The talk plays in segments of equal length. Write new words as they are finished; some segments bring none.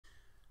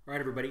All right,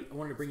 everybody, I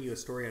wanted to bring you a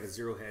story out of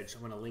Zero Hedge.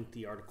 I'm going to link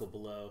the article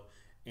below,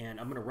 and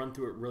I'm going to run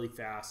through it really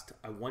fast.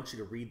 I want you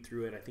to read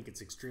through it. I think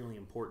it's extremely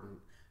important.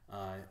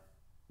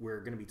 We're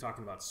going to be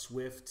talking about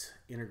SWIFT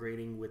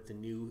integrating with the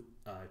new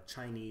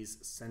Chinese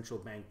central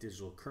bank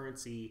digital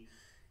currency.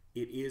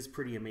 It is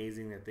pretty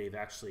amazing that they've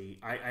actually,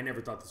 I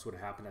never thought this would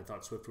have happened. I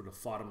thought SWIFT would have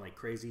fought them like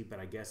crazy, but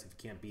I guess if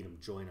you can't beat them,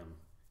 join them.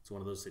 It's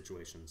one of those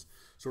situations.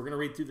 So we're going to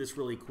read through this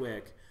really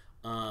quick.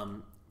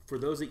 For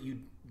those of you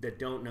that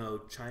don't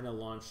know, China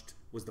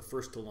was the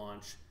first to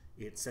launch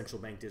its central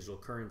bank digital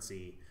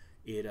currency.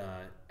 It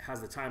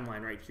has the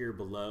timeline right here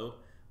below,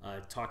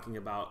 talking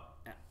about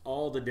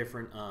all the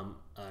different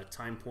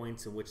time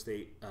points in which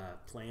they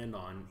planned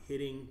on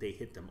hitting. They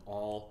hit them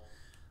all.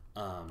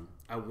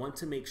 I want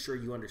to make sure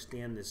you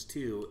understand this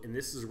too, and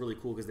this is really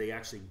cool because they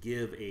actually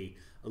give a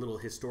little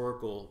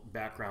historical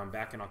background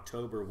back in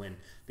October when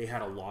they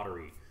had a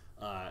lottery.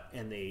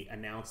 And they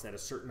announced that a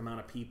certain amount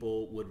of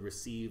people would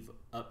receive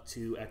up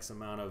to X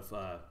amount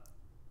of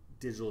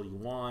digital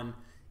yuan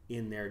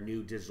in their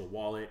new digital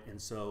wallet. And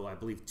so I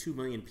believe 2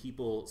 million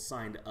people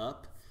signed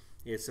up.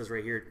 It says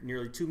right here,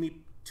 nearly 2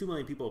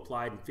 million people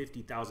applied and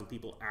 50,000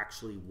 people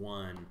actually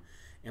won.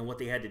 And what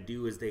they had to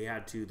do is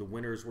the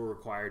winners were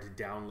required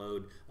to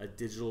download a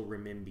digital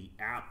renminbi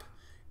app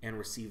and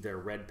receive their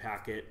red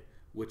packet,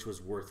 which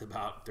was worth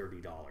about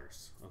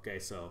 $30. Okay,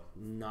 so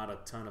not a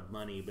ton of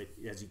money, but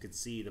as you can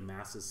see, the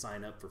masses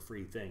sign up for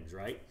free things,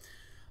 right?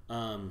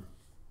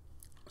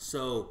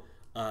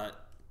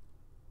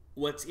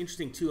 What's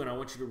interesting too, and I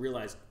want you to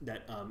realize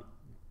that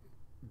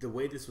the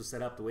way this was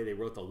set up, the way they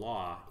wrote the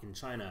law in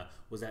China,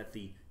 was that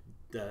the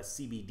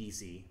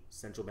CBDC,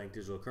 central bank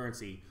digital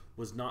currency,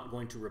 was not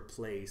going to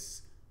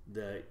replace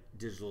the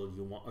digital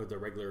yuan or the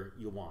regular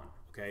yuan,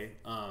 okay,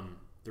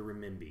 the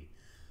renminbi.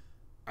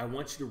 I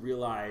want you to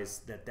realize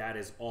that that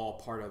is all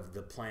part of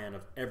the plan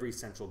of every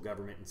central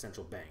government and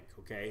central bank,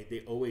 okay?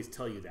 They always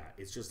tell you that.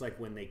 It's just like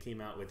when they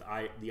came out with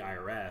the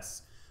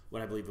IRS,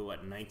 what I believe in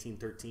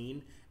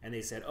 1913, and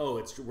they said,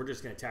 oh, we're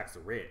just going to tax the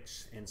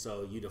rich. And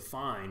so you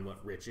define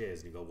what rich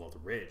is, and you go, well, the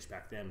rich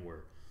back then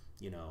were,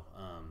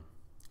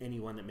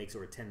 anyone that makes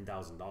over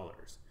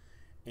 $10,000.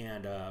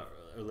 And or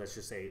let's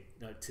just say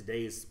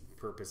today's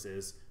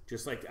purposes,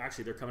 just like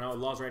actually they're coming out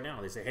with laws right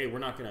now. They say, hey, we're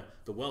not going to,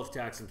 the wealth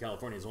tax in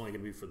California is only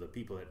going to be for the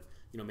people that,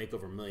 make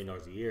over $1 million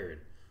a year.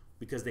 And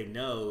because they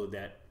know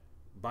that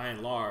by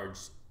and large,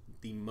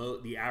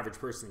 the average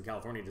person in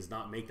California does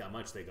not make that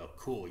much. They go,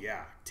 cool,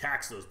 yeah,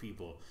 tax those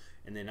people,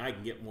 and then I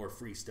can get more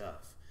free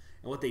stuff.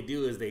 And what they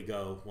do is they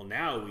go, well,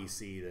 now we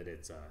see that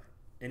it's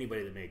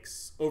anybody that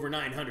makes over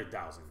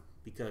 900,000,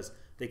 because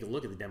they can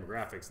look at the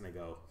demographics and they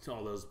go,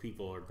 all those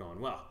people are going,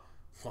 well,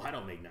 I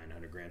don't make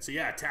 900 grand, so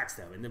yeah, tax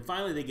them. And then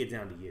finally they get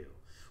down to you.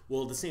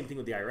 Well, the same thing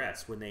with the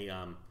IRS when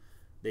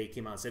they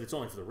came out and said it's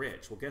only for the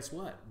rich. Well, guess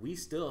what? We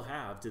still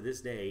have to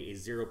this day a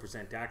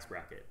 0% tax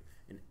bracket,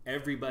 and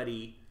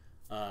everybody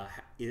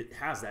it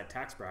has that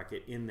tax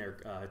bracket in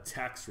their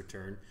tax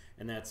return,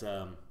 and that's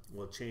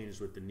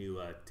changed with the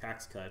new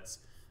tax cuts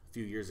a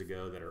few years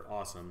ago that are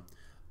awesome.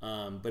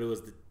 But it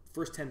was the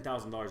first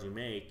 $10,000 you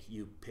make,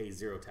 you pay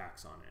zero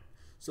tax on it.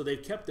 So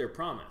they've kept their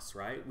promise,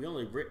 right?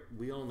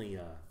 We only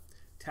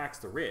tax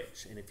the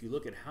rich, and if you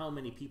look at how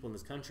many people in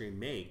this country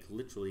make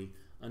literally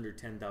under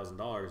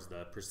 $10,000,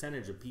 the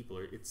percentage of people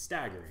it's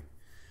staggering.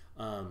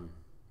 And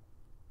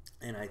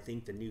I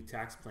think the new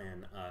tax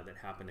plan that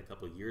happened a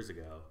couple of years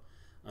ago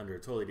under a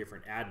totally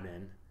different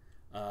admin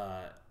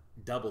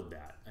doubled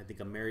that. I think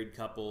a married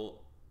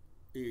couple,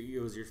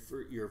 it was your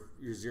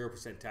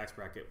 0% tax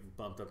bracket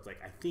bumped up to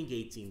I think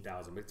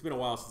 18,000, but it's been a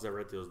while since I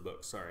read those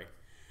books. Sorry.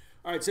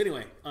 All right, so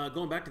anyway,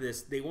 going back to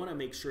this, they want to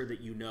make sure that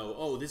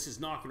oh, this is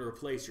not going to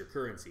replace your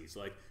currencies.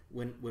 Like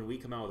when we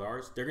come out with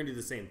ours, they're going to do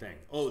the same thing.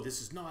 Oh,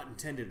 this is not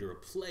intended to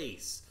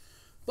replace.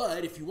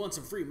 But if you want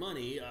some free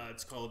money,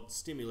 it's called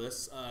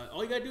stimulus.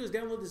 All you got to do is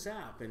download this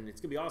app, and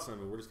it's going to be awesome,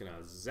 and we're just going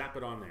to zap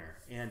it on there.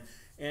 And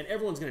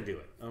everyone's going to do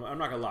it. I'm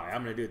not going to lie.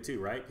 I'm going to do it too,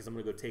 right? Because I'm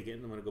going to go take it,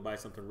 and I'm going to go buy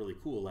something really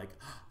cool like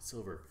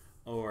silver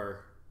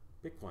or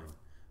Bitcoin.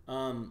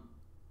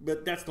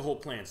 But that's the whole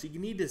plan. So you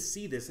need to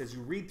see this as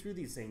you read through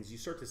these things. You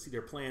start to see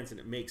their plans, and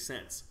it makes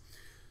sense.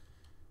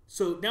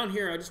 So down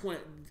here,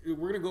 we're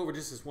going to go over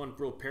just this one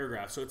real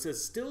paragraph. So it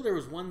says, still there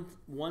was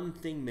one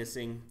thing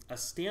missing, a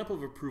stamp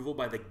of approval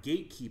by the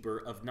gatekeeper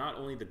of not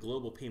only the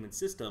global payment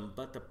system,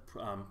 but the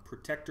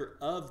protector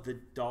of the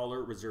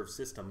dollar reserve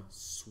system,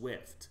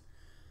 SWIFT.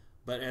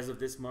 But as of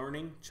this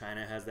morning,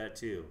 China has that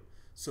too.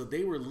 So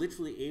they were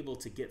literally able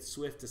to get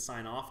SWIFT to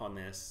sign off on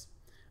this.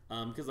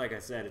 Because like I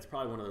said, it's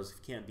probably one of those if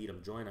you can't beat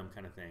them, join them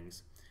kind of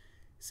things.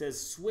 It says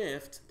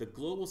SWIFT, the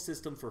global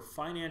system for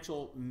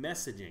financial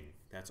messaging.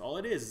 That's all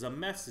it is a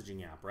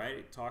messaging app, right?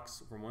 It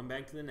talks from one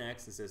bank to the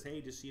next and says,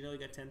 hey, just you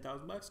got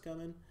 10,000 bucks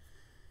coming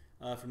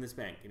from this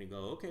bank. And you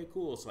go, okay,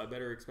 cool, so I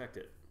better expect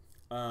it.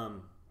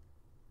 And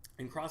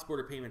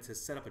cross-border payments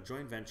has set up a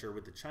joint venture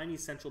with the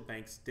Chinese Central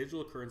Bank's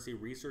Digital Currency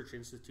Research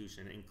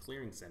Institution and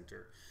Clearing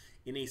Center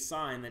in a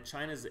sign that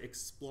China is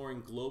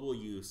exploring global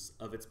use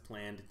of its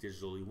planned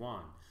digital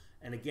yuan.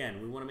 And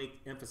again, we want to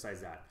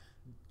emphasize that.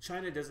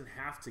 China doesn't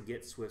have to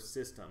get SWIFT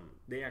system.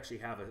 They actually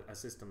have a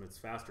system that's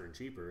faster and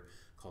cheaper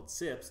called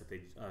SIPS that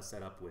they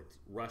set up with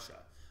Russia.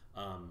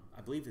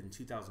 I believe in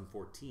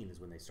 2014 is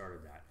when they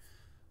started that.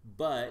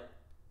 But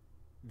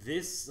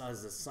this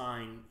is a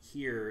sign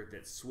here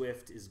that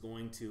SWIFT is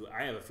going to,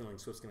 I have a feeling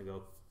SWIFT's going to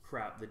go,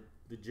 crap,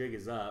 the jig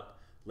is up.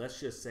 Let's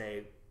just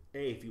say,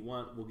 hey, if you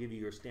want, we'll give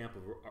you your stamp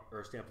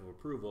of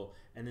approval,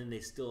 and then they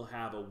still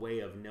have a way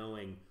of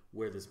knowing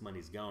where this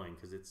money's going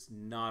because it's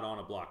not on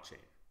a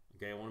blockchain.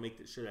 Okay, I want to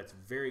make sure that's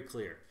very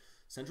clear.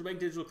 Central bank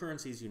digital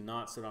currencies do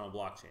not sit on a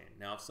blockchain.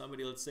 Now, if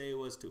somebody, let's say,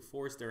 was to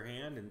force their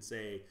hand and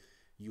say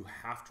you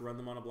have to run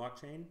them on a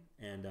blockchain,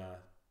 and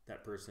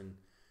that person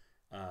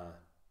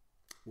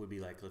would be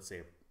like, let's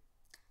say,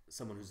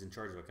 someone who's in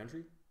charge of a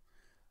country.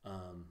 I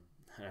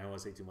don't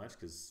want to say too much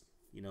because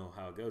you know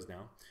how it goes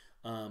now.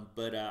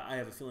 But I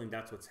have a feeling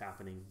that's what's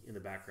happening in the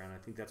background. I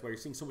think that's why you're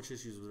seeing so much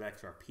issues with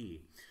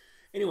XRP.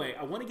 Anyway,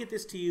 I want to get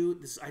this to you.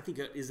 This, I think,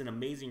 is an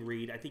amazing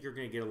read. I think you're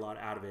going to get a lot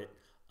out of it.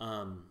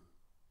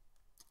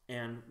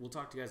 And we'll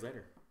talk to you guys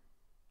later.